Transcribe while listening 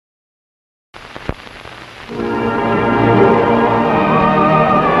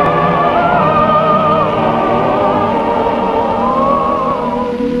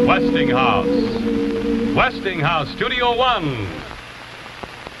Now, Studio One.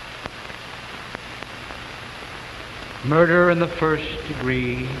 Murder in the first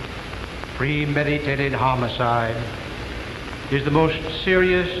degree, premeditated homicide, is the most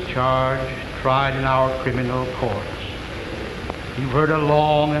serious charge tried in our criminal courts. You've heard a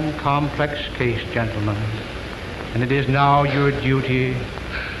long and complex case, gentlemen, and it is now your duty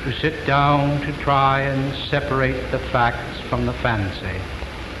to sit down to try and separate the facts from the fancy.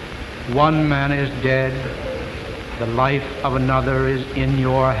 One man is dead, the life of another is in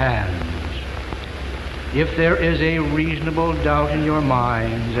your hands. If there is a reasonable doubt in your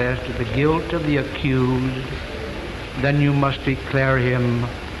minds as to the guilt of the accused, then you must declare him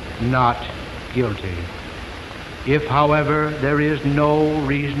not guilty. If, however, there is no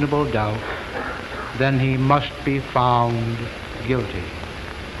reasonable doubt, then he must be found guilty.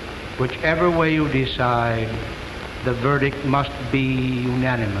 Whichever way you decide, the verdict must be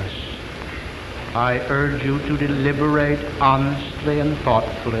unanimous. I urge you to deliberate honestly and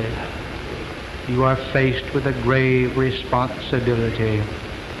thoughtfully. You are faced with a grave responsibility.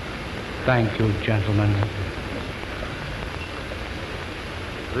 Thank you, gentlemen.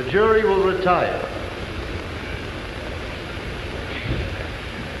 The jury will retire.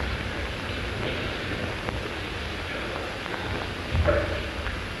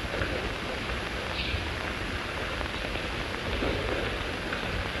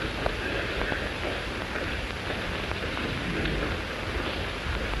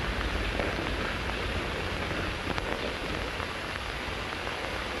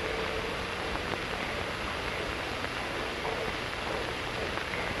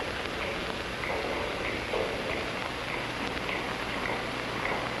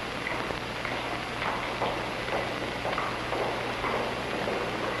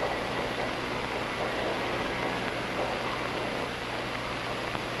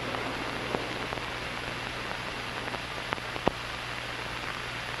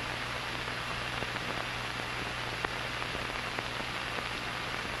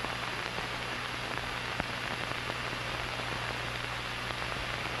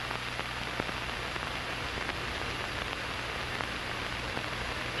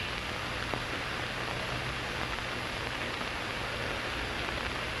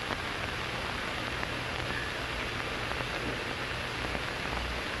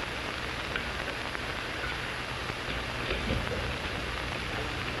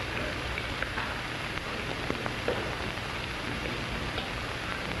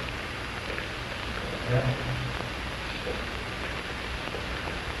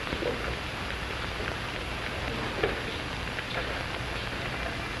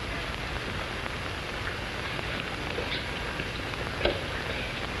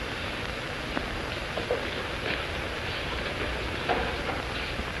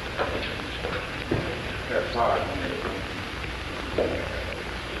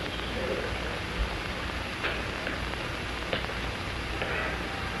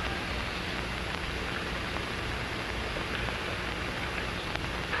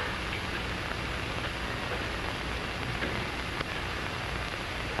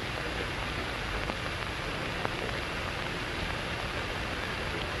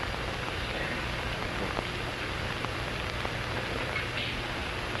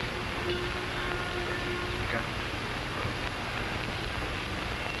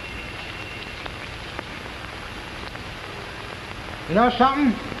 You know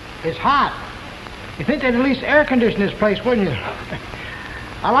something? It's hot. You think they'd at least air condition this place, wouldn't you?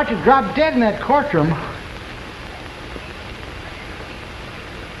 I'd like to drop dead in that courtroom.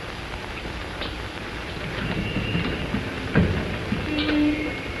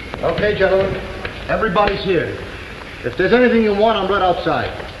 Okay, gentlemen. Everybody's here. If there's anything you want, I'm right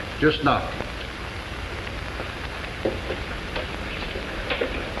outside. Just knock.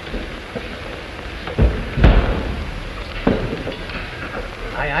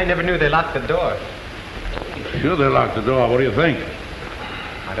 I never knew they locked the door. Sure they locked the door. What do you think?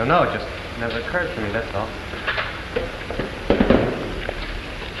 I don't know. It just never occurred to me, that's all.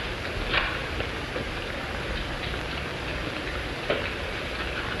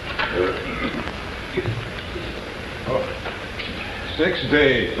 Oh, 6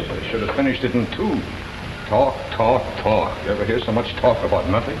 days. I should have finished it in 2. Talk, talk, talk. You ever hear so much talk about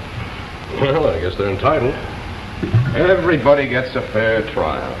nothing? Well, I guess they're entitled. Everybody gets a fair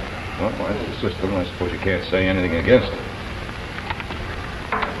trial. Well, that's the system. I suppose you can't say anything against it.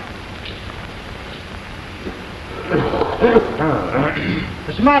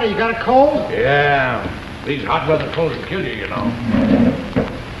 What's the matter? You got a cold? Yeah. These hot weather colds will kill you, you know.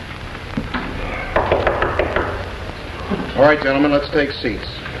 All right, gentlemen, let's take seats.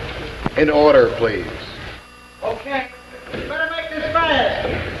 In order, please. Okay.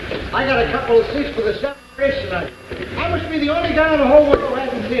 I got a couple of seats for the 7th race tonight. I must be the only guy in the whole world who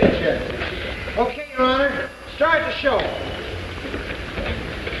hasn't seen it yet. Okay, Your Honor, start the show.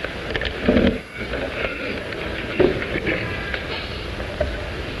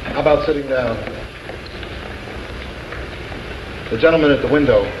 How about sitting down? The gentleman at the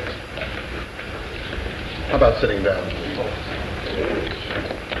window. How about sitting down?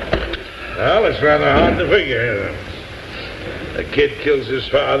 Well, it's rather hard to figure. A kid kills his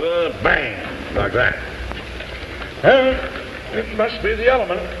father, bang, like that. Well, it must be the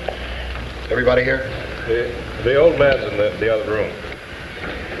element. Everybody here? The old man's in the other room.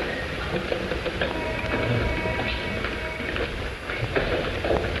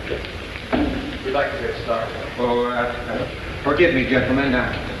 We'd like to get started. Oh, forgive me, gentlemen.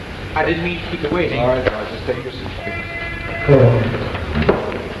 I didn't mean to keep you waiting. All right, just take your seat.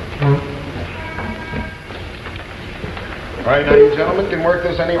 All right, now you gentlemen can work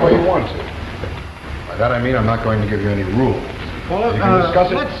this any way you want to. By that I mean I'm not going to give you any rules. Well, You can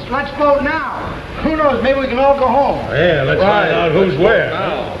discuss it. let's vote now. Who knows? Maybe we can all go home. Yeah, let's find out who's where.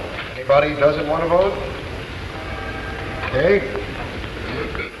 Anybody who doesn't want to vote? Okay.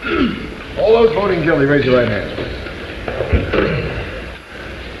 All those voting guilty, raise your right hand.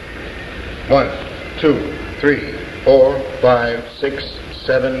 1, 2, 3, 4, 5, 6,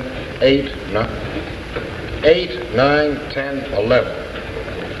 7, 8, 9, 10, 11.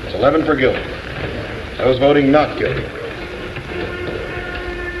 It's 11 for guilty. Those voting not guilty.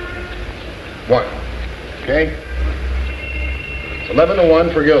 1. Okay? It's 11 to 1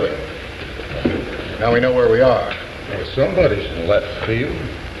 for guilty. Now we know where we are. Well, somebody's in left field.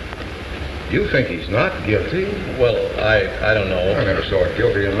 You think he's not guilty? Well, I don't know. I never saw a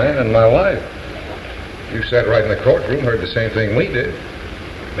guiltier man in my life. You sat right in the courtroom, heard the same thing we did.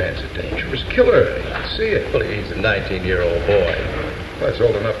 Man's a dangerous killer. You can see it. Well, he's a 19-year-old boy. That's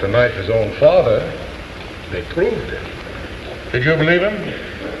old enough to knife his own father. They proved it. Did you believe him?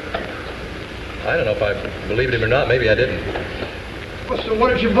 I don't know if I believed him or not. Maybe I didn't. Well, so what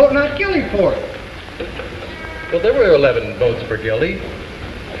did you vote not guilty for? Well, there were 11 votes for guilty.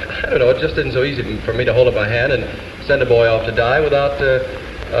 I don't know. It just isn't so easy for me to hold up my hand and send a boy off to die without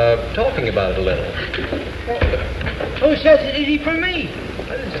talking about it a little. Who says it's easy for me?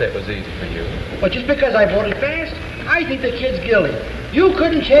 I didn't say it was easy for you. Well, just because I voted fast, I think the kid's guilty. You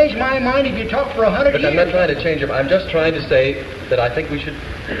couldn't change my mind if you talked for 100 But years. I'm not trying to change him. I'm just trying to say that I think we should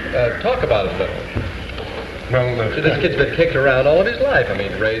talk about it a little. Well, So this kid's been kicked around all of his life. I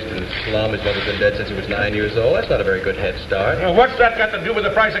mean, raised in the slum. His mother's been dead since he was 9 years old. That's not a very good head start. well, what's that got to do with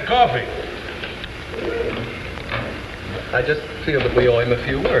the price of coffee? I just feel that we owe him a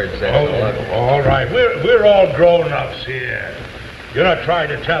few words. That's all. All right. We're all grown-ups here. You're not trying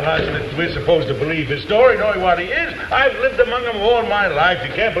to tell us that we're supposed to believe his story, knowing what he is. I've lived among them all my life.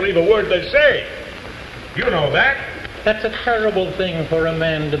 You can't believe a word they say. You know that. That's a terrible thing for a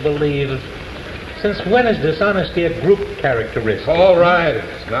man to believe. Since when is dishonesty a group characteristic? All right,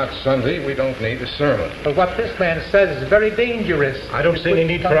 it's not Sunday. We don't need a sermon. But what this man says is very dangerous. I don't see any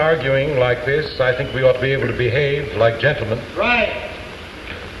need for arguing like this. I think we ought to be able to behave like gentlemen. Right.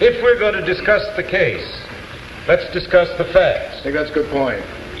 If we're going to discuss the case, let's discuss the facts. I think that's a good point.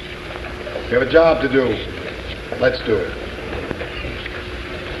 We have a job to do. Let's do it.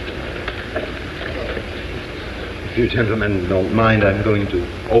 If you gentlemen don't mind, I'm going to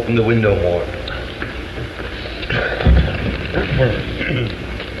open the window more.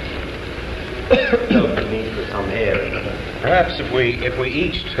 Felt the need for some air. Perhaps if we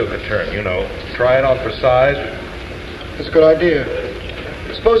each took a turn, try it on for size. That's a good idea.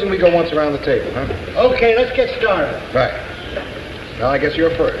 Supposing we go once around the table, huh? Okay, let's get started. Right. Now I guess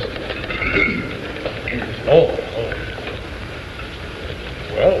you're first. Oh.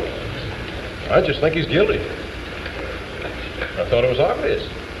 Well, I just think he's guilty. I thought it was obvious.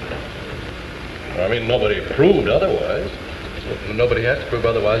 I mean, nobody proved otherwise. Well, nobody has to prove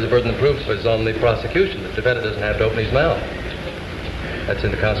otherwise. The burden of proof is on the prosecution. The defendant doesn't have to open his mouth. That's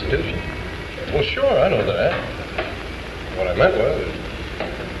in the Constitution. Well, sure, I know that. What I meant was,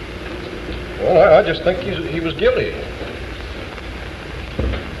 well, I just think he was guilty.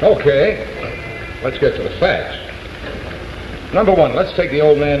 Okay, let's get to the facts. Number one, let's take the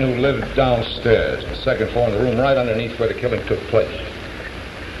old man who lived downstairs, the second floor in the room right underneath where the killing took place.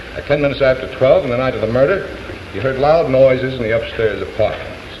 At 10 minutes after 12, on the night of the murder, he heard loud noises in the upstairs apartment.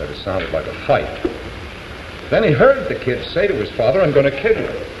 He said it sounded like a fight. Then he heard the kid say to his father, "I'm going to kill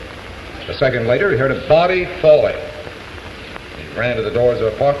you." A second later, he heard a body falling. He ran to the doors of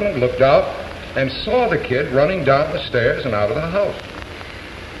the apartment, looked out, and saw the kid running down the stairs and out of the house.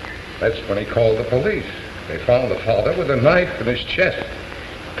 That's when he called the police. They found the father with a knife in his chest.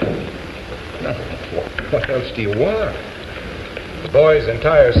 What else do you want? The boy's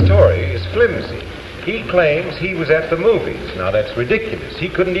entire story is flimsy. He claims he was at the movies. Now, that's ridiculous. He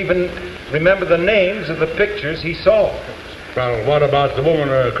couldn't even remember the names of the pictures he saw. Well, what about the woman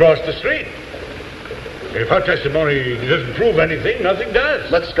across the street? If her testimony doesn't prove anything, nothing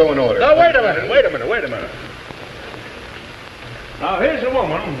does. Let's go in order. Now, wait a minute. Now, here's a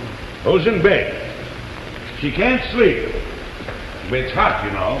woman who's in bed. She can't sleep. It's hot,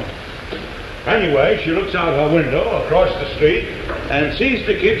 you know. Anyway, she looks out her window across the street and sees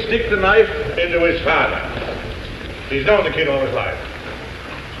the kid stick the knife into his father. She's known the kid all his life.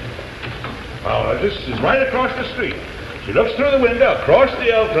 Well, this is right across the street. She looks through the window, across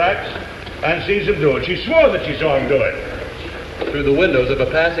the L tracks, and sees him do it. She swore that she saw him do it. Through the windows of a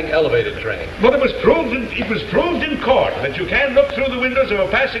passing elevated train. But it was proved in court that you can look through the windows of a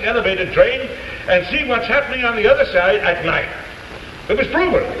passing elevated train and see what's happening on the other side at night. It was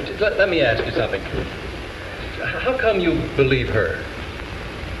proven. Let me ask you something. How come you believe her?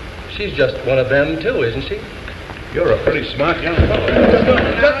 She's just one of them, too, isn't she? You're a pretty smart young fellow.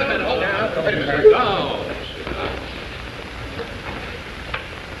 Just a minute. Hold on. Wait a minute. No.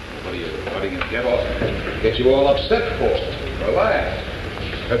 What do you get you all upset for?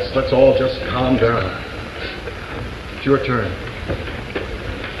 Relax. Let's all just calm down. It's your turn.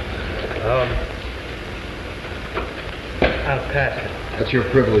 I'll pass it. That's your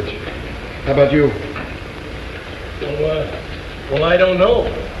privilege. How about you? Well, I don't know.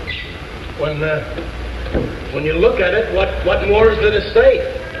 When you look at it, what more is there to say?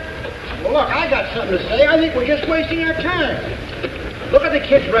 Well, look, I got something to say. I think we're just wasting our time. Look at the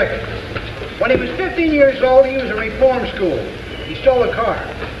kid's record. When he was 15 years old, he was in reform school. He stole a car.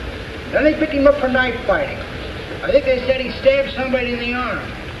 Then they picked him up for knife fighting. I think they said he stabbed somebody in the arm.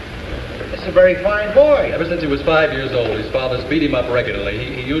 It's a very fine boy. Ever since he was 5 years old, his father's beat him up regularly.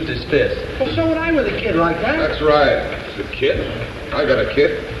 He used his fist. Well, so would I with a kid like that. That's right. It's a kid. I got a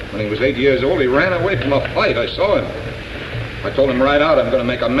kid. When he was 8 years old, he ran away from a fight. I saw him. I told him right out, I'm going to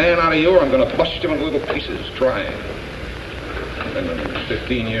make a man out of you, or I'm going to bust him into little pieces, trying. And then when he was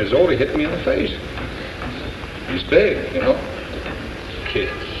 15 years old, he hit me in the face. He's big, you know.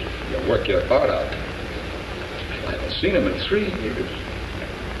 Kids, you work your heart out. I haven't seen him in 3 years.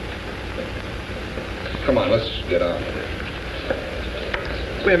 Come on, let's get out of here.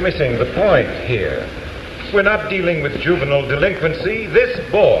 We're missing the point here. We're not dealing with juvenile delinquency. This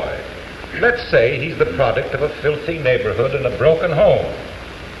boy, let's say he's the product of a filthy neighborhood and a broken home.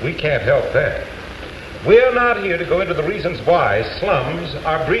 We can't help that. We're not here to go into the reasons why slums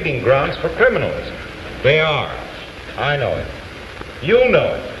are breeding grounds for criminals. They are. I know it. You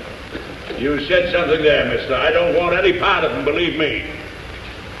know it. You said something there, mister. I don't want any part of him, believe me.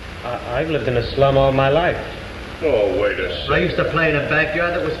 I've lived in a slum all my life. Oh, wait a second. I used to play in a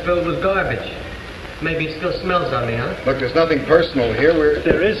backyard that was filled with garbage. Maybe it still smells on me, huh? Look, there's nothing personal here.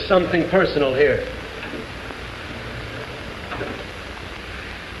 There is something personal here.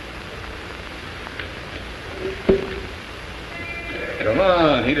 Come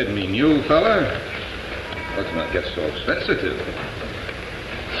on, he didn't mean you, fella. Let's not get so sensitive.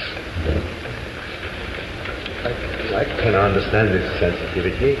 I can understand this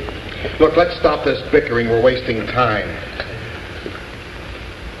sensitivity. Look, let's stop this bickering. We're wasting time.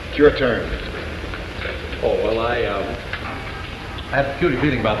 It's your turn. Oh, well, I had a peculiar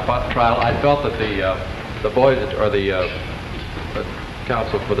feeling about the trial. I felt that the boys, or the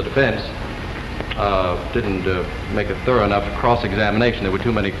counsel for the defense, didn't make a thorough enough cross-examination. There were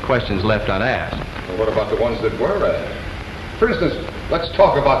too many questions left unasked. Well, what about the ones that were asked? For instance, let's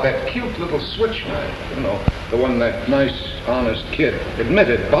talk about that cute little switch knife. You know, the one that nice, honest kid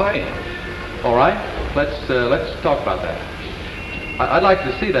admitted buying. All right, let's talk about that. I'd like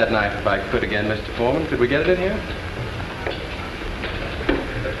to see that knife if I could again, Mr. Foreman. Could we get it in here?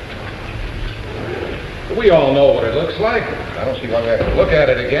 We all know what it looks like. I don't see why we have to look at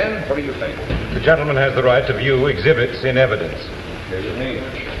it again. What do you think? The gentleman has the right to view exhibits in evidence. Here's with me.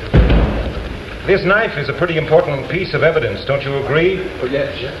 This knife is a pretty important piece of evidence, don't you agree? Oh,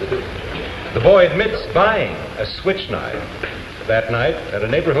 yes, I do. The boy admits buying a switch knife that night at a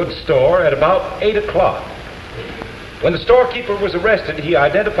neighborhood store at about 8 o'clock. When the storekeeper was arrested, he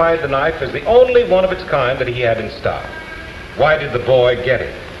identified the knife as the only one of its kind that he had in stock. Why did the boy get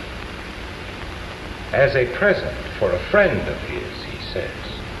it? As a present for a friend of his, he says.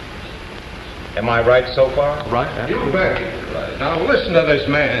 Am I right so far? Right. You bet he's right. Now listen to this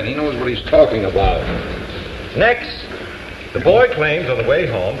man. He knows what he's talking about. Next, the boy claims on the way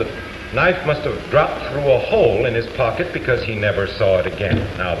home that the knife must have dropped through a hole in his pocket because he never saw it again.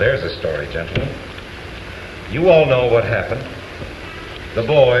 Now there's a story, gentlemen. You all know what happened. the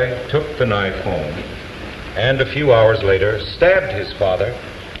boy took the knife home and a few hours later stabbed his father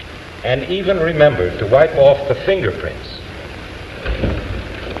and even remembered to wipe off the fingerprints.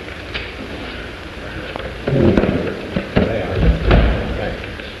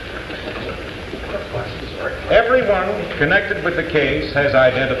 Everyone connected with the case has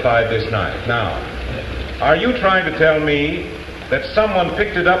identified this knife. Now, are you trying to tell me that someone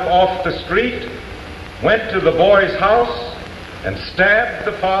picked it up off the street, went to the boy's house, and stabbed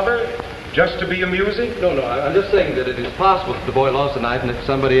the father just to be amusing? No, I'm just saying that it is possible that the boy lost the knife and that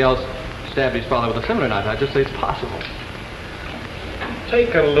somebody else stabbed his father with a similar knife. I just say it's possible.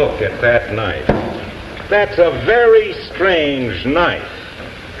 Take a look at that knife. That's a very strange knife.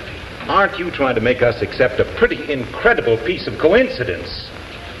 Aren't you trying to make us accept a pretty incredible piece of coincidence?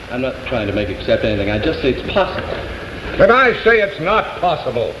 I'm not trying to make accept anything. I just say it's possible. But I say it's not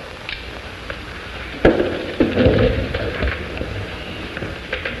possible.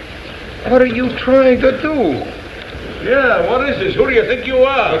 What are you trying to do? Yeah, what is this? Who do you think you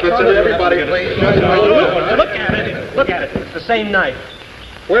are? Everybody, please. Look at it. Look at it. It's the same knife.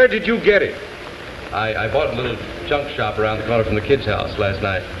 Where did you get it? I bought a little junk shop around the corner from the kid's house last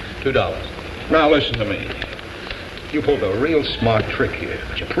night. $2. Now listen to me. You pulled a real smart trick here,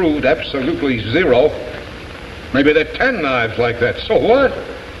 but you proved absolutely zero. Maybe there are 10 knives like that. So what?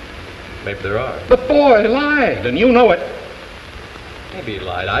 Maybe there are. The boy lied, and you know it. Maybe he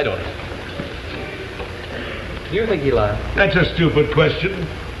lied. I don't know. Do you think he lied? That's a stupid question.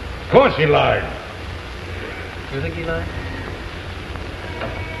 Of course he lied. Do you think he lied?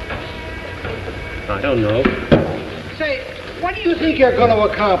 I don't know. Say, what do you think you're going to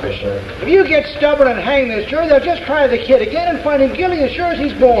accomplish? If you get stubborn and hang this jury, they'll just try the kid again and find him guilty as sure as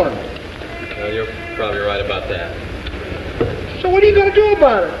he's born. Well, you're probably right about that. So what are you going to do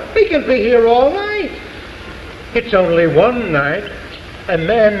about it? We can be here all night. It's only one night. A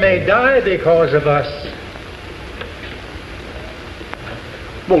man may die because of us.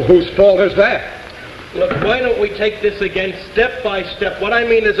 Well, whose fault is that? Look, why don't we take this again step by step? What I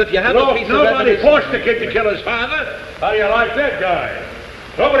mean is if you have a piece of Nobody evidence... forced the kid to kill his father. How do you like that guy?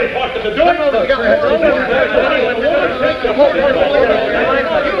 Nobody forced him to do it.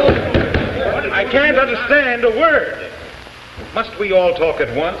 I can't understand a word. Must we all talk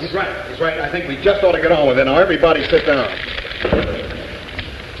at once? He's right. I think we just ought to get on with it. Now, everybody sit down.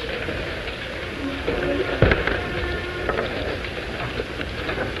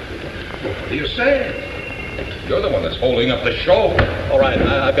 What do you say? You're the one that's holding up the show. All right,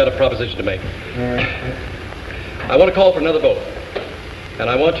 I've got a proposition to make. I want to call for another vote. And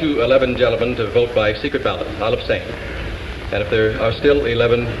I want you 11 gentlemen to vote by secret ballot. I'll abstain. And if there are still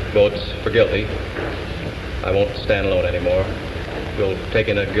 11 votes for guilty, I won't stand alone anymore. We'll take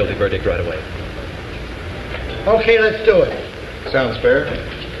in a guilty verdict right away. Okay, let's do it. Sounds fair.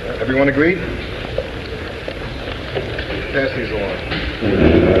 Everyone agreed? Pass these along.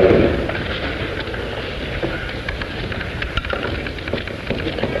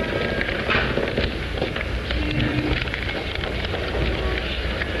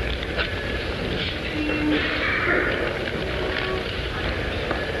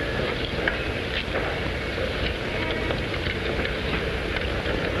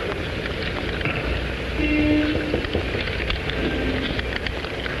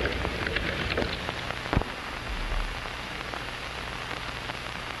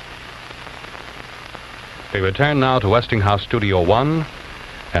 We return now to Westinghouse Studio 1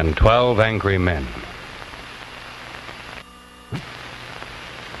 and 12 Angry Men.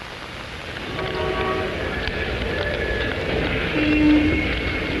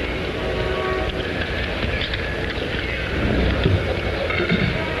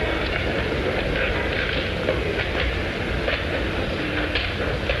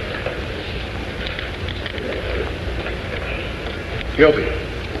 Guilty.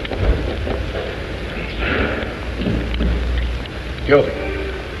 Guilty.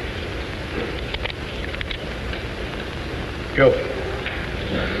 Guilty.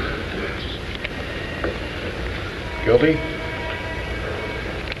 Guilty.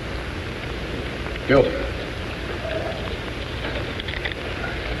 Guilty.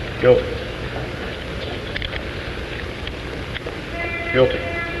 Guilty. Guilty.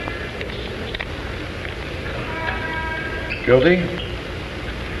 Guilty.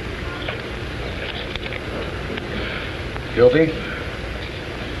 Guilty.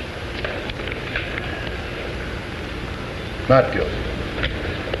 Not guilty.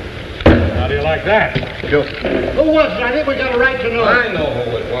 How do you like that? Guilty. Who was it? I think we got a right to know. I know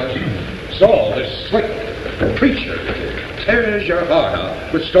who it was. Saul, this slick preacher, tears your heart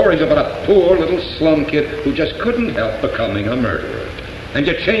out with stories about a poor little slum kid who just couldn't help becoming a murderer. and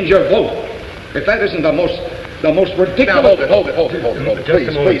you change your vote. If that isn't the most ridiculous... Now, hold it. Just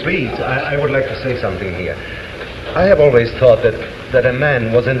a moment, please. I would like to say something here. I have always thought that a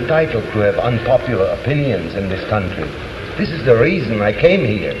man was entitled to have unpopular opinions in this country. This is the reason I came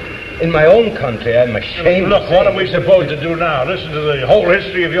here. In my own country, I'm ashamed. Look, what are we supposed to do now? Listen to the whole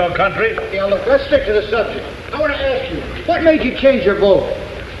history of your country? Yeah, look, let's stick to the subject. I want to ask you, what made you change your vote?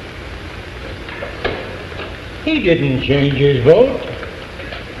 He didn't change his vote.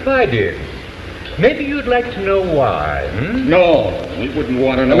 I did. Maybe you'd like to know why, No, we wouldn't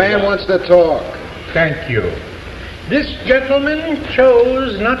want to know. The man wants to talk. Thank you. This gentleman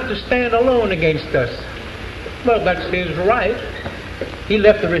chose not to stand alone against us. Well, that's his right. He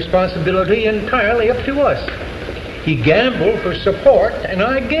left the responsibility entirely up to us. He gambled for support, and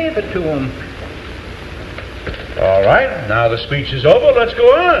I gave it to him. All right, now the speech is over. Let's go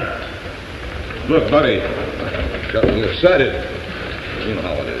on. Look, buddy, got a little excited. You know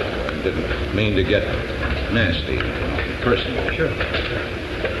how it is. I didn't mean to get nasty, personal. Sure.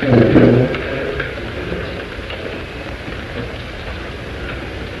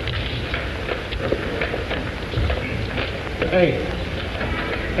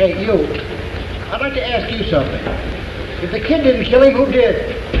 Hey, you. I'd like to ask you something. If the kid didn't kill him, who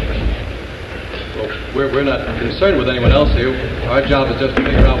did? Well, we're not concerned with anyone else here. Our job is just to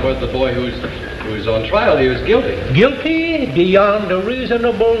figure out whether the boy who's on trial here is guilty. Guilty beyond a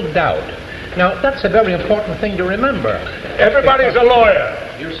reasonable doubt. Now, that's a very important thing to remember. Everybody's a lawyer.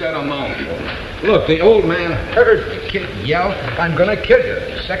 You said a mouthful. Look, the old man heard the kid yell, "I'm gonna kill you."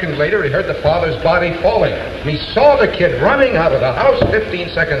 A second later, he heard the father's body falling. And he saw the kid running out of the house 15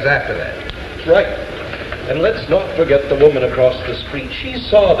 seconds after that. That's right. And let's not forget the woman across the street. She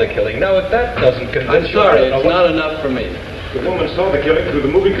saw the killing. Now, if that doesn't convince you... I'm sorry, it's not enough for me. The woman saw the killing through the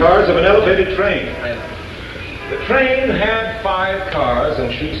moving cars of an elevated train. The train had 5 cars,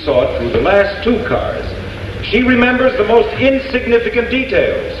 and she saw it through the last 2 cars. She remembers the most insignificant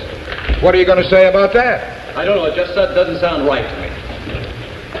details. What are you going to say about that? I don't know. It just doesn't sound right to me.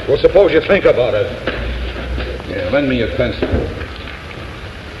 Well, suppose you think about it. Yeah, lend me your pencil.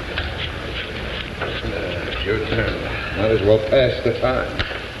 Your turn. Might as well pass the time.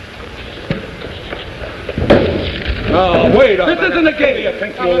 No, wait a minute. This isn't a game. You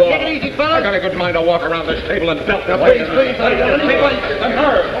think you are? Take it easy, fellas. I got a good mind to walk around this table and belt the Please, I'm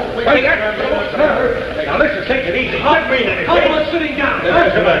hurt. Now, listen, take it easy. I mean anything. How about sitting down?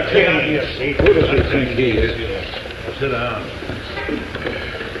 Come on, kid. Who does he think he is? Sit down.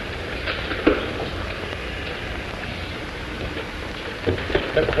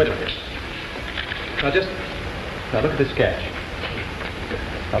 Wait a minute. Now look at this sketch.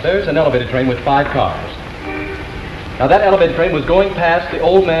 Now there's an elevated train with 5 cars. Now that elevated train was going past the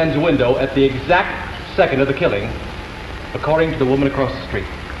old man's window at the exact second of the killing, according to the woman across the street.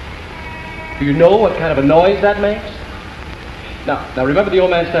 Do you know what kind of a noise that makes? Now remember the old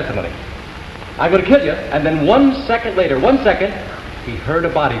man's testimony. I'm going to kill you, and then 1 second later, he heard a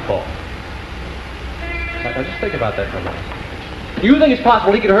body fall. Now just think about that for a moment. Do you think it's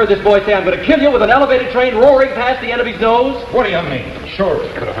possible he could have heard this boy say, "I'm going to kill you," with an elevated train roaring past the end of his nose? What do you mean? Sure, he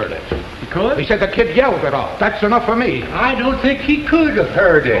could have heard it. He could? He said the kid yelled it off. That's enough for me. I don't think he could have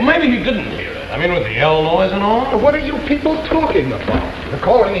heard it. Well, maybe he didn't hear it. I mean, with the yell noise and all. What are you people talking about? You're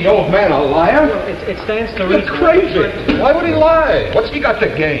calling the old man a liar? It stands to You're reason. crazy. Why would he lie? What's he got to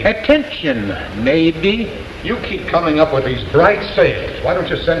gain? Attention, maybe. You keep coming up with these bright sayings. Why don't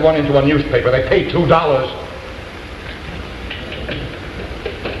you send one into a newspaper? They pay $2.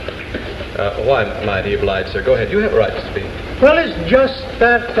 Why, my dear obliged, sir? Go ahead. You have a right to speak. Well, it's just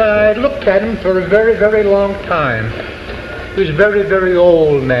that I looked at him for a very, very long time. He was a very, very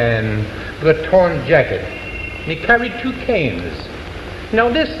old man with a torn jacket. And he carried 2 canes. Now,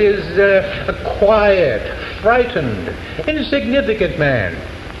 this is a quiet, frightened, insignificant man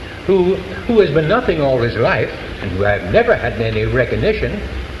who has been nothing all his life and who had never had any recognition.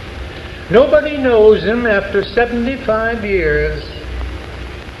 Nobody knows him after 75 years.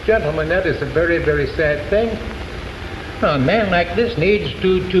 Gentlemen, that is a very, very sad thing. A man like this needs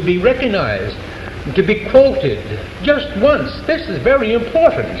to be recognized, to be quoted just once. This is very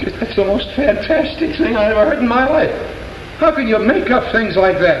important. That's the most fantastic thing I ever heard in my life. How can you make up things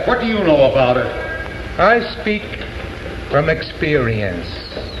like that? What do you know about it? I speak from experience.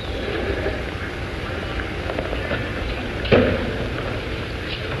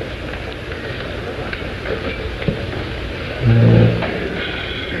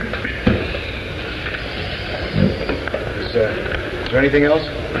 Is there anything else?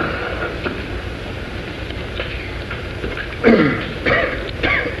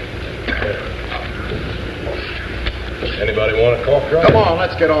 Anybody want a coffee? Come on,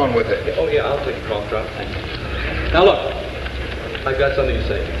 let's get on with it. Oh, yeah, I'll take a cough drop. Thank you. Now, look, I've got something to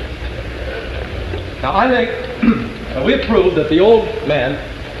say. Now, I think we've proved that the old man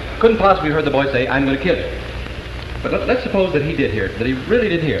couldn't possibly have heard the boy say, "I'm going to kill you." But let's suppose that he did hear it, that he really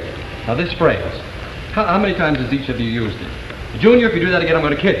did hear it. Now, this phrase, how many times has each of you used it? Junior, if you do that again, I'm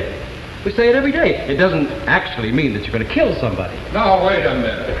going to kill you. We say it every day. It doesn't actually mean that you're going to kill somebody. Now, wait a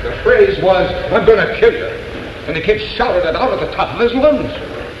minute. The phrase was, "I'm going to kill you." And the kid shouted it out at the top of his lungs.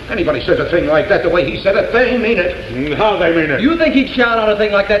 Anybody says a thing like that the way he said it, they mean it. How they mean it? You think he'd shout out a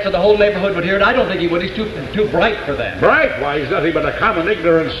thing like that so the whole neighborhood would hear it? I don't think he would. He's too bright for that. Bright? Why, he's nothing but a common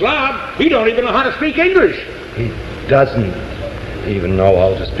ignorant slob. He don't even know how to speak English. He doesn't even know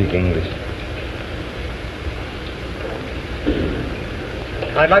how to speak English.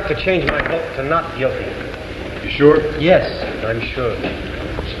 I'd like to change my vote to not guilty. You sure? Yes, I'm sure.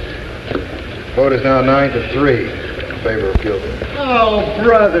 Vote is now 9-3 in favor of guilty. Oh,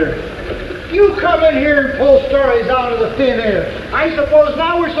 brother. You come in here and pull stories out of the thin air. I suppose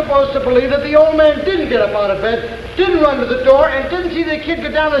now we're supposed to believe that the old man didn't get up out of bed, didn't run to the door, and didn't see the kid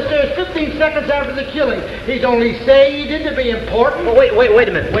go down the stairs 15 seconds after the killing. He's only saying he did to be important. Oh, wait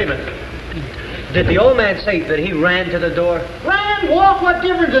a minute. Did the old man say that he ran to the door? Ran, walk, what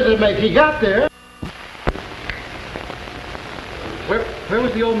difference does it make? He got there. Where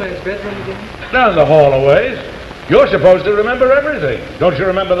was the old man's bedroom again? Down the hall a ways. You're supposed to remember everything. Don't you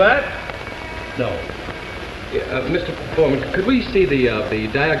remember that? No. Mr. Foreman, could we see the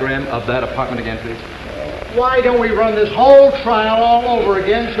diagram of that apartment again, please? Why don't we run this whole trial all over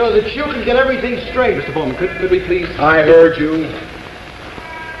again so that you can get everything straight? Mr. Foreman, could we please? I heard you.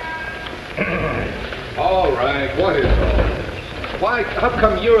 All right, what is all this? Why, how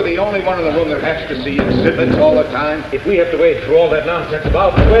come you're the only one in the room that has to see exhibits all the time? If we have to wade through all that nonsense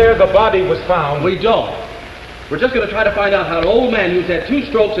about where the body was found... We don't. We're just going to try to find out how an old man who's had 2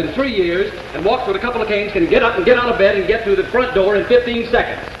 strokes in 3 years and walks with a couple of canes can get up and get out of bed and get through the front door in 15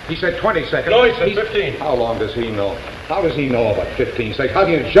 seconds. He said 20 seconds. No, he said 15. How long does he know? How does he know about 15 seconds? How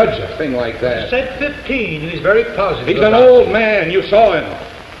do you judge a thing like that? He said 15. He's very positive. He's an old man. You saw him.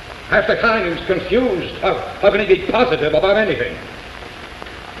 Half the time he was confused. How can he be positive about anything?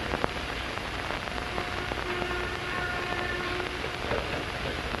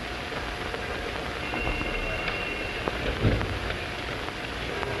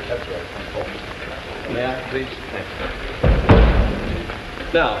 That's right. May I, please? Thanks.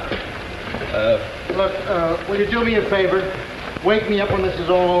 Now, Look, will you do me a favor? Wake me up when this is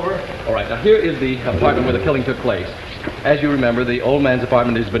all over. All right, now here is the apartment where the killing took place. As you remember, the old man's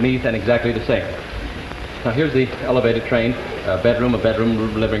apartment is beneath and exactly the same. Now here's the elevated train, a bedroom,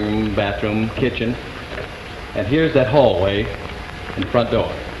 living room, bathroom, kitchen. And here's that hallway and front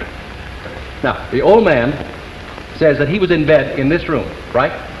door. Now, the old man says that he was in bed in this room,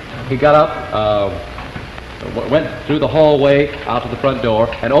 right? He got up, went through the hallway out to the front door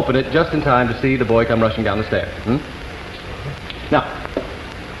and opened it just in time to see the boy come rushing down the stairs. Now,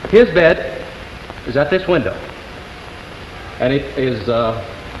 his bed is at this window. And it is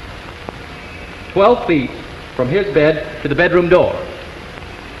 12 feet from his bed to the bedroom door.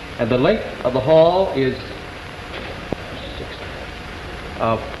 And the length of the hall is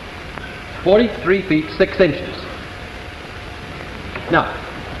 43 feet 6 inches. Now,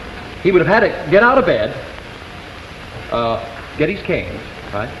 he would have had to get out of bed, get his cane,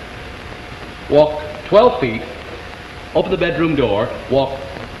 right? Walk 12 feet, open the bedroom door, walk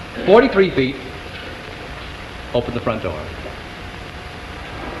 43 feet, open the front door.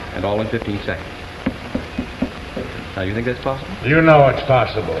 And all in 15 seconds. Now, you think that's possible? You know it's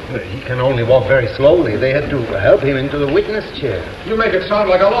possible. He can only walk very slowly. They had to help him into the witness chair. You make it sound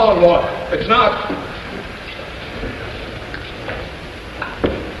like a long walk. It's not.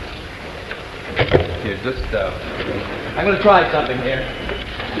 Here, just, I'm going to try something here.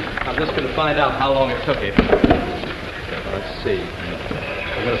 I'm just going to find out how long it took him. Let's see.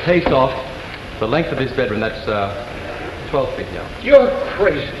 I'm going to pace off the length of his bedroom. That's 12 feet now. You're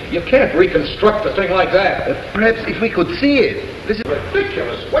crazy. You can't reconstruct a thing like that. Perhaps if we could see it. This is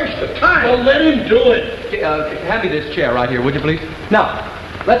Ridiculous waste of time. Well, let him do it. Hand me this chair right here, would you please? Now,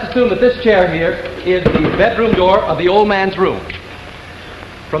 let's assume that this chair here is the bedroom door of the old man's room.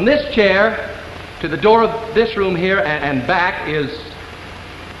 From this chair to the door of this room here and back is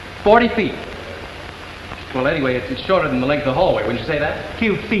 40 feet. Well, anyway, it's shorter than the length of the hallway. Wouldn't you say that?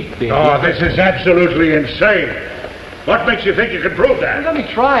 Few feet, baby. Oh, this is absolutely insane. What makes you think you can prove that? Let me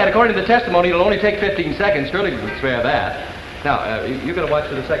try it. According to the testimony, it'll only take 15 seconds. Surely we would spare that. Now, you going to watch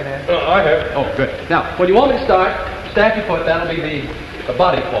for the second half? I have. Oh, good. Now, when you want me to start, stack your foot. That'll be the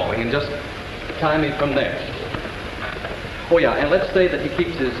body falling, and just time me from there. Oh, yeah, and let's say that he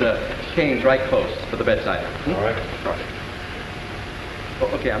keeps his canes right close to the bedside. All right. All right.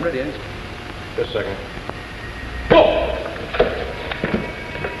 Oh, okay, I'm ready. Just a second. Go!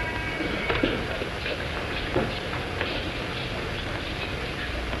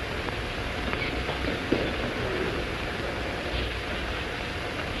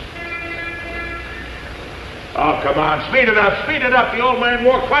 Oh, come on, speed it up, speed it up. The old man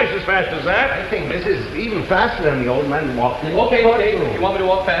walked twice as fast as that. I think this is even faster than the old man walked. Okay, okay. If you want me to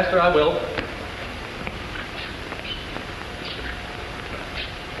walk faster, I will.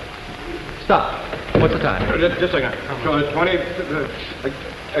 Stop. What's the time? Just a second. 20,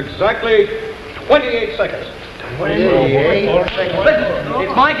 exactly 28 seconds. 28 seconds. Listen,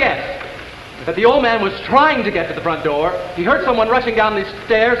 it's my guess that the old man was trying to get to the front door. He heard someone rushing down the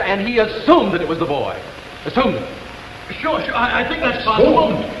stairs, and he assumed that it was the boy. Assumed it. Sure, I think that's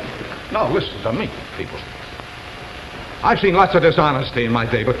possible. Now, listen to me, people. I've seen lots of dishonesty in my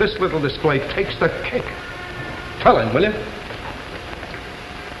day, but this little display takes the cake. Tell him, will you?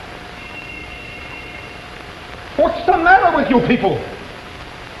 What's the matter with you people?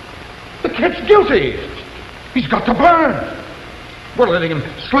 The kid's guilty. He's got to burn. We're letting him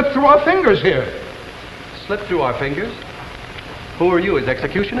slip through our fingers here. Slip through our fingers? Who are you, his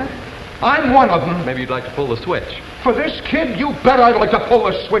executioner? I'm one of them. Maybe you'd like to pull the switch. For this kid, you bet I'd like to pull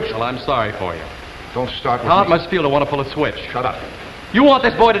the switch. Well, I'm sorry for you. Don't start with How me. it must feel to want to pull a switch. Shut up. You want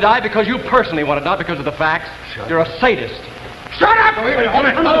this boy to die because you personally want it, not because of the facts. You're a sadist. Shut up! Hold it.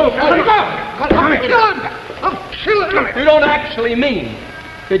 Let him go! I'll kill him. You don't actually mean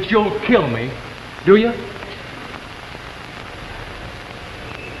that you'll kill me, do you?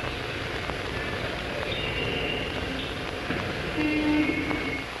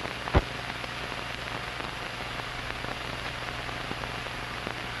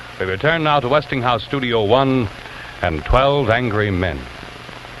 We return now to Westinghouse Studio 1 and 12 Angry Men.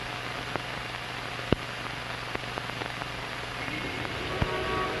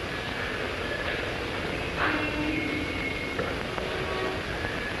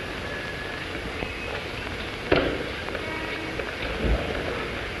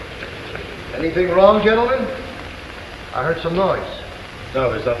 Anything wrong, gentlemen? I heard some noise.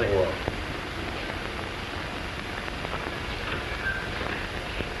 No, there's nothing wrong.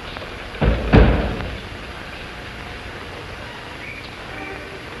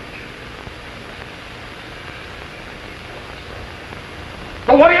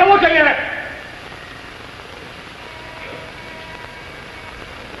 But what are you looking at?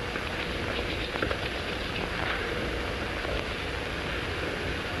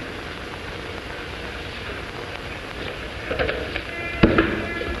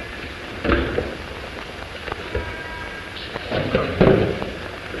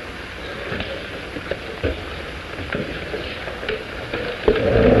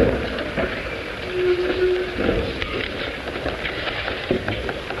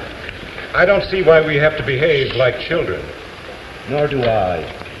 I don't see why we have to behave like children. Nor do I.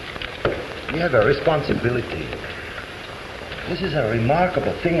 We have a responsibility. This is a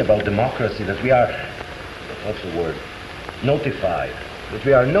remarkable thing about democracy, that we are, what's the word, notified. That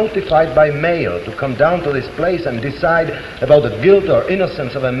we are notified by mail to come down to this place and decide about the guilt or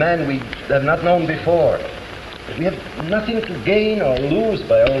innocence of a man we have not known before. That we have nothing to gain or lose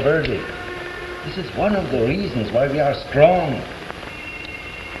by our verdict. This is one of the reasons why we are strong.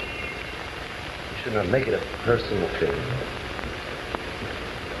 We should not make it a personal thing.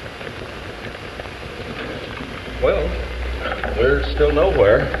 Well, we're still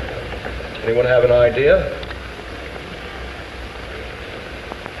nowhere. Anyone have an idea?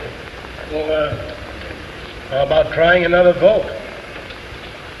 Well, how about trying another vote?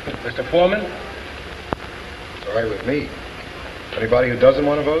 Mr. Foreman? It's all right with me. Anybody who doesn't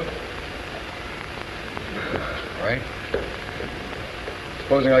want to vote? All right.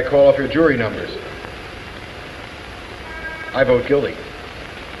 Supposing I call off your jury numbers. I vote guilty.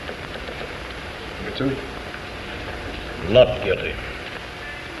 Number two? Not guilty.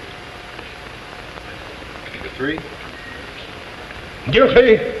 Number three?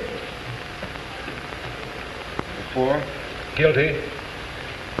 Guilty. Number four? Guilty.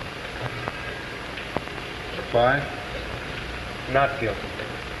 Number five? Not guilty.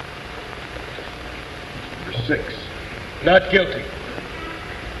 Number six? Not guilty.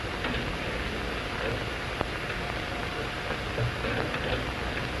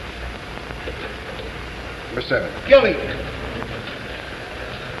 Number seven? Guilty.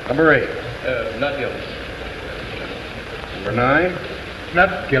 Number eight? Not guilty. Number nine?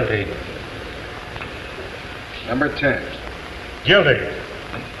 Not guilty. Number 10? Guilty.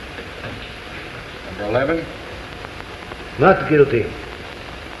 Number 11? Not guilty.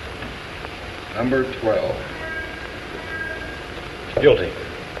 Number 12. Guilty.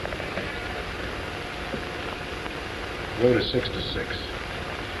 Go to 6 to 6.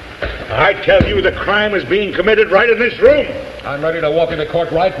 I tell you, the crime is being committed right in this room. I'm ready to walk into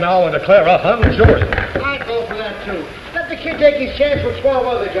court right now and declare a hung jury. I'd go for that, too. Let the kid take his chance with 12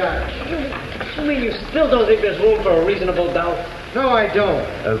 other guys. You mean you still don't think there's room for a reasonable doubt? No, I don't.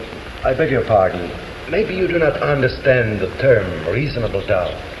 I beg your pardon. Maybe you do not understand the term reasonable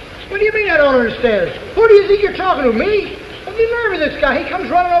doubt. What do you mean I don't understand? Who do you think you're talking to, me? What's the nerve of this guy? He comes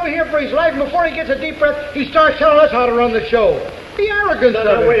running over here for his life, and before he gets a deep breath, he starts telling us how to run the show. The arrogance of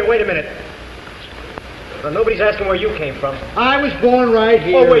it. Wait a minute. Nobody's asking where you came from. I was born right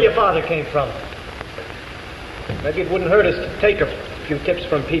here. Or where your father came from. Maybe it wouldn't hurt us to take a few tips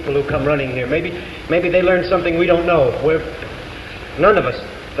from people who come running here. Maybe they learned something we don't know. We're none of us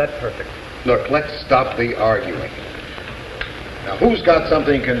that perfect. Look, let's stop the arguing. Now, who's got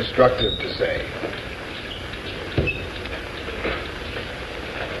something constructive to say?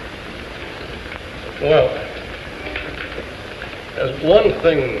 Well, there's one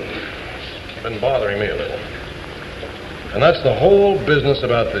thing been bothering me a little. And that's the whole business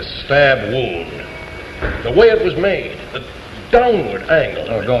about this stab wound. The way it was made, the downward angle.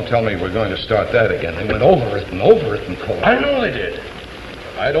 Oh, don't tell me we're going to start that again. They went over it in court. I know they did.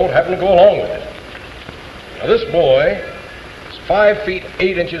 I don't happen to go along with it. Now, this boy is 5 feet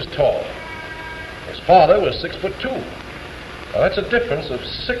 8 inches tall. His father was 6'2". Now, that's a difference of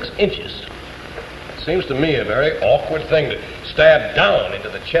 6 inches. It seems to me a very awkward thing to stab down into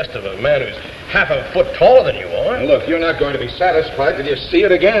the chest of a man who's half a foot taller than you are. Now, look, you're not going to be satisfied till you see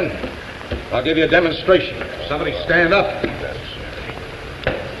it again. I'll give you a demonstration. Somebody stand up.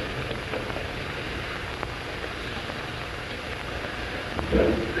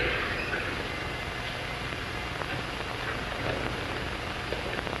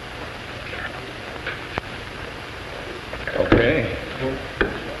 Okay.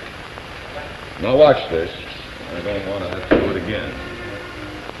 Now watch this. I don't want to have to do it again.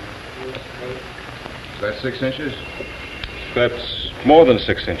 Is that 6 inches? That's more than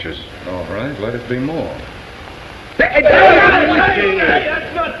 6 inches. All right, let it be more. Hey,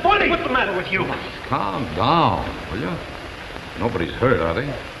 that's not funny. What's the matter with you? Calm down, will you? Nobody's hurt, are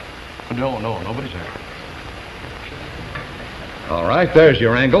they? No, nobody's hurt. All right, there's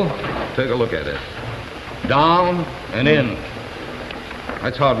your angle. Take a look at it. Down and in.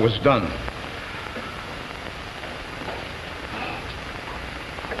 That's how it was done.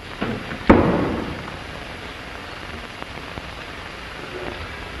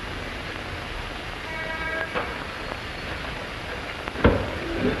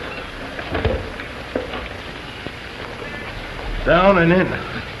 Down and in.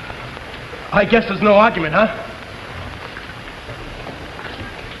 I guess there's no argument, huh?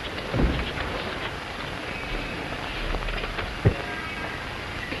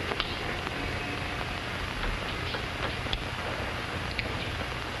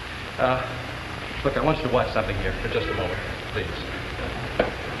 Look, I want you to watch something here for just a moment, please.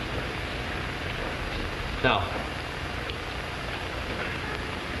 Now,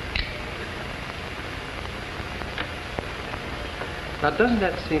 doesn't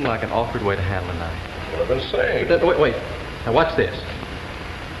that seem like an awkward way to handle a knife? What I've been saying. Wait. Now, watch this.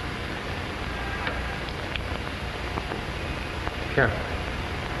 Careful.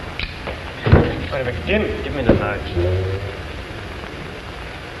 Wait a minute. Give me the knife.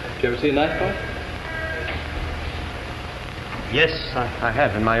 Did you ever see a knife fight? Yes, I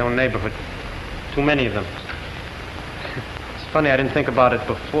have in my own neighborhood. Too many of them. It's funny, I didn't think about it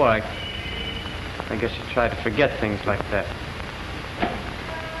before. I guess you try to forget things like that.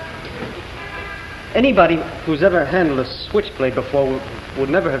 Anybody who's ever handled a switchblade before would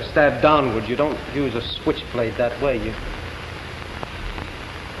never have stabbed downward. You don't use a switchblade that way.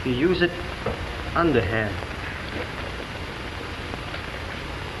 You use it underhand.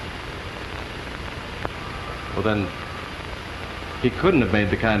 Well, then, he couldn't have made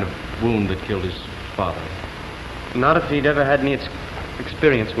the kind of wound that killed his father. Not if he'd ever had any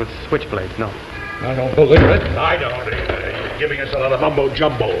experience with switchblades, no. I don't believe it. I don't either. You're giving us a lot of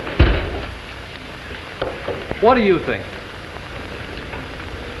mumbo-jumbo. What do you think?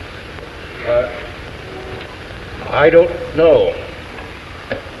 I don't know.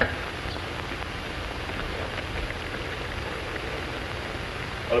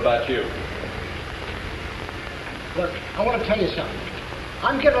 What about you? Look, I want to tell you something.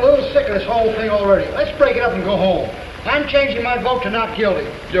 I'm getting a little sick of this whole thing already. Let's break it up and go home. I'm changing my vote to not guilty.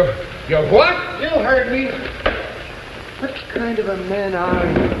 You're what? You heard me. What kind of a man are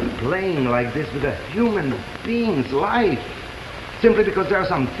you, playing like this with a human being's life? Simply because there are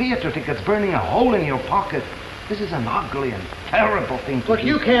some theater tickets burning a hole in your pocket. This is an ugly and terrible thing to do. But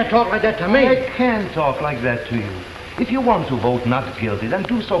you can't talk like that to me. I can talk like that to you. If you want to vote not guilty, then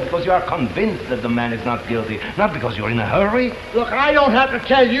do so because you are convinced that the man is not guilty, not because you're in a hurry. Look, I don't have to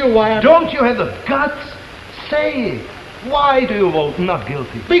tell you why I'm... Don't you have the guts? Say it. Why do you vote not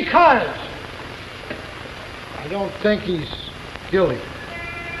guilty? Because I don't think he's guilty.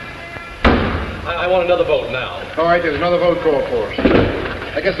 I want another vote now. All right, there's another vote called for us.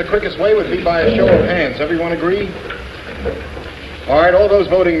 I guess the quickest way would be by a show of hands. Everyone agree? All right, all those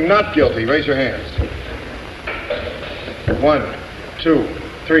voting not guilty, raise your hands. 1, 2,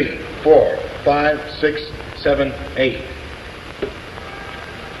 3, 4, 5, 6, 7, 8,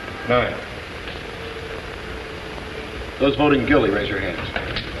 9. Those voting guilty, raise your hands.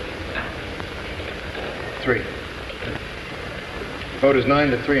 3. Vote is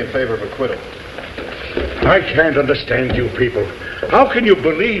 9-3 in favor of acquittal. I can't understand you people. How can you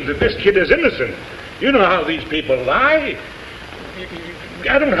believe that this kid is innocent? You know how these people lie.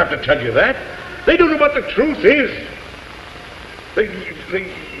 I don't have to tell you that. They don't know what the truth is.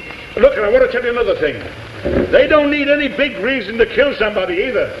 Look, I want to tell you another thing. They don't need any big reason to kill somebody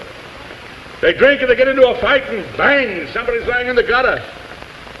either. They drink and they get into a fight and bang, somebody's lying in the gutter.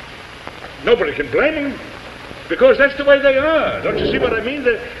 Nobody can blame them because that's the way they are. Don't you see what I mean?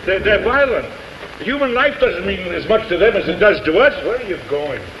 They're violent. Human life doesn't mean as much to them as it does to us. Where are you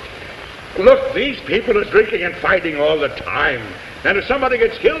going? Look, these people are drinking and fighting all the time. And if somebody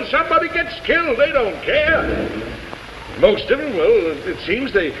gets killed, somebody gets killed. They don't care. Most of them, well, it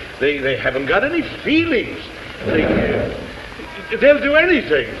seems they haven't got any feelings. They'll do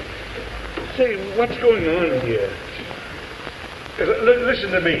anything. Say, what's going on here?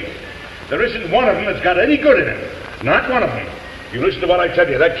 Listen to me. There isn't one of them that's got any good in him. Not one of them. You listen to what I tell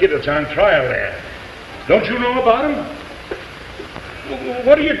you. That kid that's on trial there. Don't you know about him?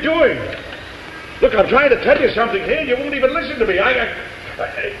 What are you doing? Look, I'm trying to tell you something here. You won't even listen to me. I've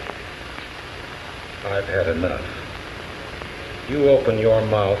had enough. You open your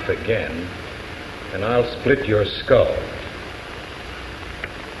mouth again, and I'll split your skull.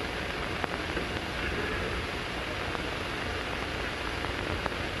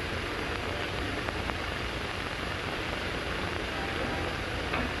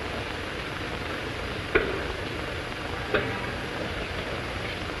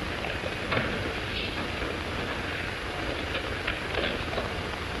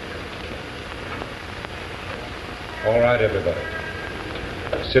 All right, everybody.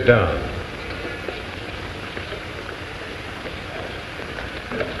 Sit down.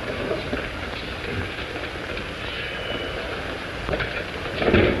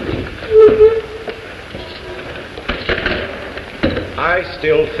 I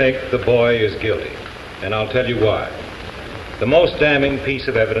still think the boy is guilty, and I'll tell you why. The most damning piece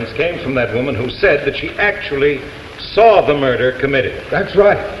of evidence came from that woman who said that she actually saw the murder committed. That's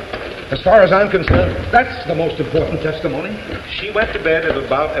right. As far as I'm concerned, that's the most important testimony. She went to bed at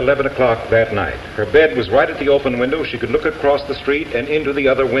about 11 o'clock that night. Her bed was right at the open window. She could look across the street and into the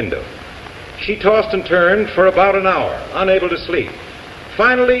other window. She tossed and turned for about an hour, unable to sleep.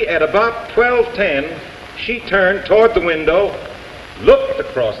 Finally, at about 12:10, she turned toward the window, looked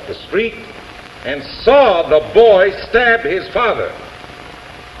across the street, and saw the boy stab his father.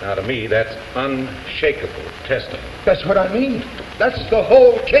 Now, to me, that's unshakable testimony. That's what I mean. That's the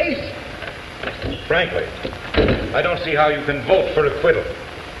whole case. Frankly, I don't see how you can vote for acquittal.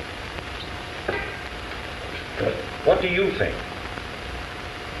 What do you think?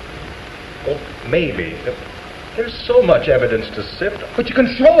 Well, maybe. There's so much evidence to sift. But you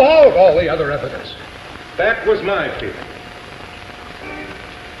can throw out all the other evidence. That was my feeling.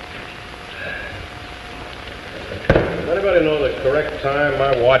 Anybody know the correct time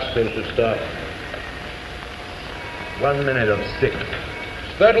my watch seems to stop? 1 minute of 6.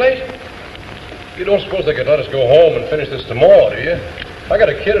 That late? You don't suppose they could let us go home and finish this tomorrow, do you? I got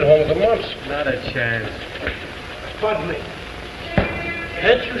a kid at home with the mumps. Not a chance. Pardon me.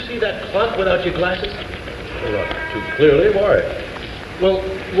 Can't you see that clock without your glasses? Well, not too clearly. Why? Well,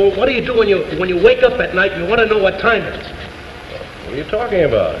 what do you do when you wake up at night and you want to know what time it is? What are you talking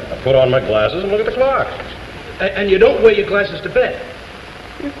about? I put on my glasses and look at the clock. And you don't wear your glasses to bed?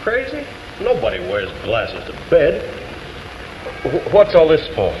 You crazy? Nobody wears glasses to bed. What's all this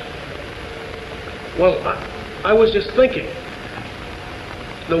for? Well, I was just thinking.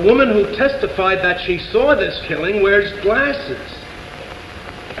 The woman who testified that she saw this killing wears glasses.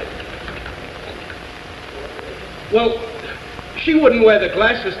 Well, she wouldn't wear the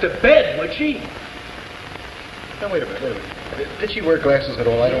glasses to bed, would she? Now, wait a minute. Did she wear glasses at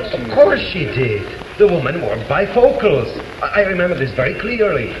all? I don't see. Of course she did. The woman wore bifocals. I remember this very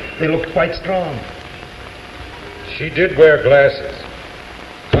clearly. They looked quite strong. She did wear glasses.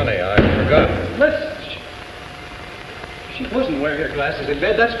 Honey, I forgot. She wasn't wearing her glasses in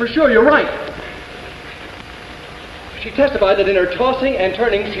bed, that's for sure. You're right. She testified that in her tossing and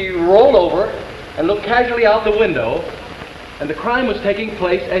turning, she rolled over and looked casually out the window, and the crime was taking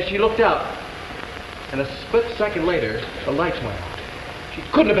place as she looked out. And a split second later, the lights went out. She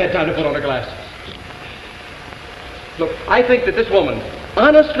couldn't have had time to put on her glasses. Look, I think that this woman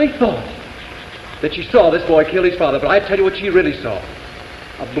honestly thought that she saw this boy kill his father, but I tell you what she really saw.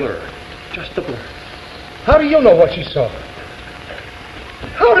 A blur. Just a blur. How do you know what she saw?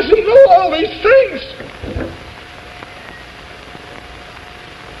 How does he know all these things?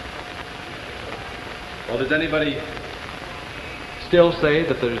 Well, does anybody still say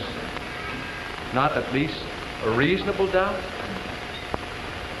that there's not at least a reasonable doubt?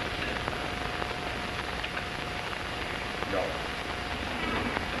 No.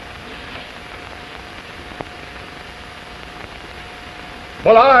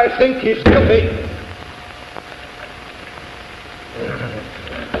 Well, I think he's guilty.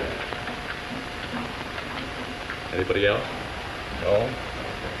 Anybody else? No.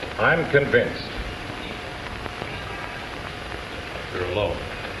 I'm convinced. You're alone.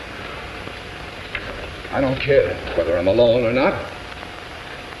 I don't care whether I'm alone or not.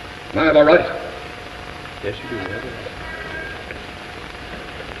 I have a right. Yes, you do. You have a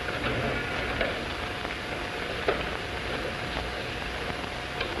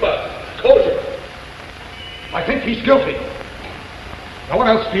right. Closure. I think he's guilty. Now, what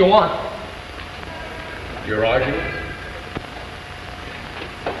else do you want? Your argument?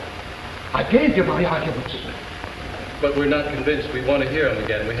 I gave you my arguments. But we're not convinced. We want to hear them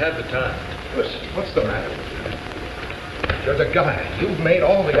again. We have the time. Listen, what's the matter with you? You're the guy. You've made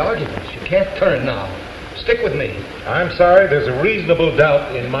all the arguments. You can't turn now. Stick with me. I'm sorry, there's a reasonable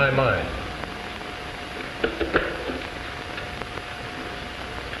doubt in my mind.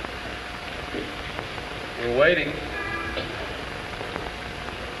 We're waiting.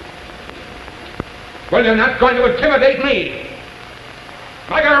 Well, you're not going to intimidate me.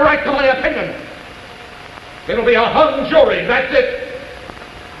 I got a right to my opinion. It'll be a hung jury, that's it.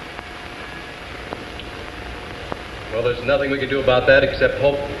 Well, there's nothing we can do about that except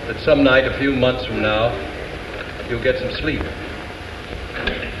hope that some night, a few months from now, you'll get some sleep.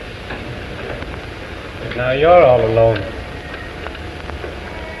 Now you're all alone.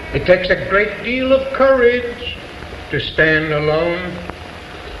 It takes a great deal of courage to stand alone.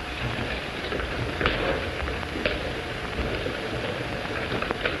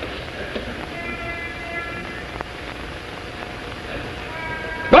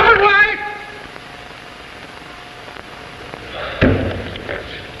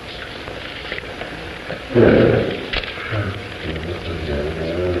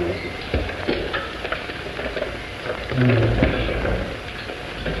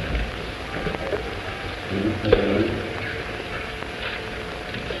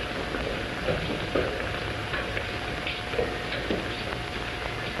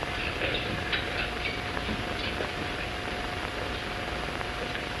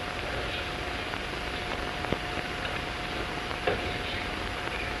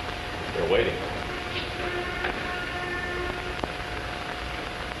 We're waiting.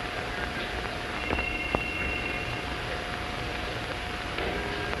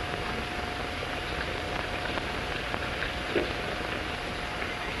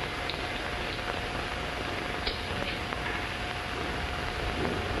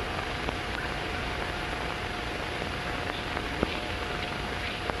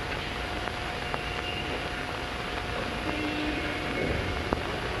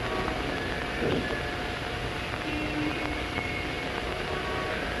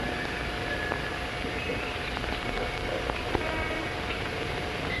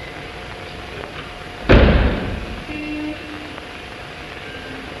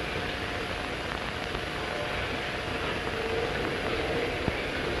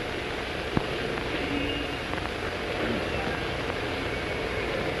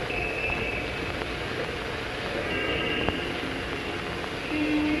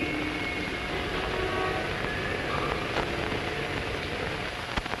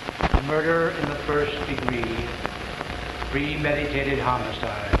 Murder in the first degree, premeditated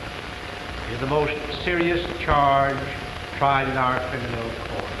homicide, is the most serious charge tried in our criminal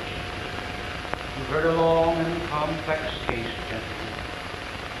courts. You've heard a long and complex case, gentlemen.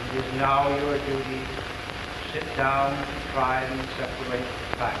 It is now your duty to sit down and try and separate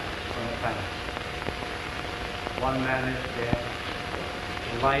facts from fantasy. One man is dead.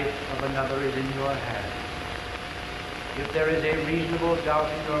 The life of another is in your hands. If there is a reasonable doubt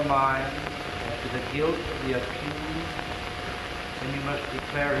in your mind as to the guilt of the accused, then you must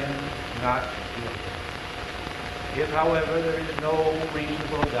declare him not guilty. If, however, there is no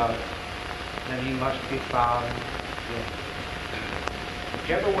reasonable doubt, then he must be found guilty.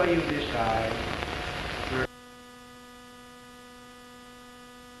 Whichever way you decide,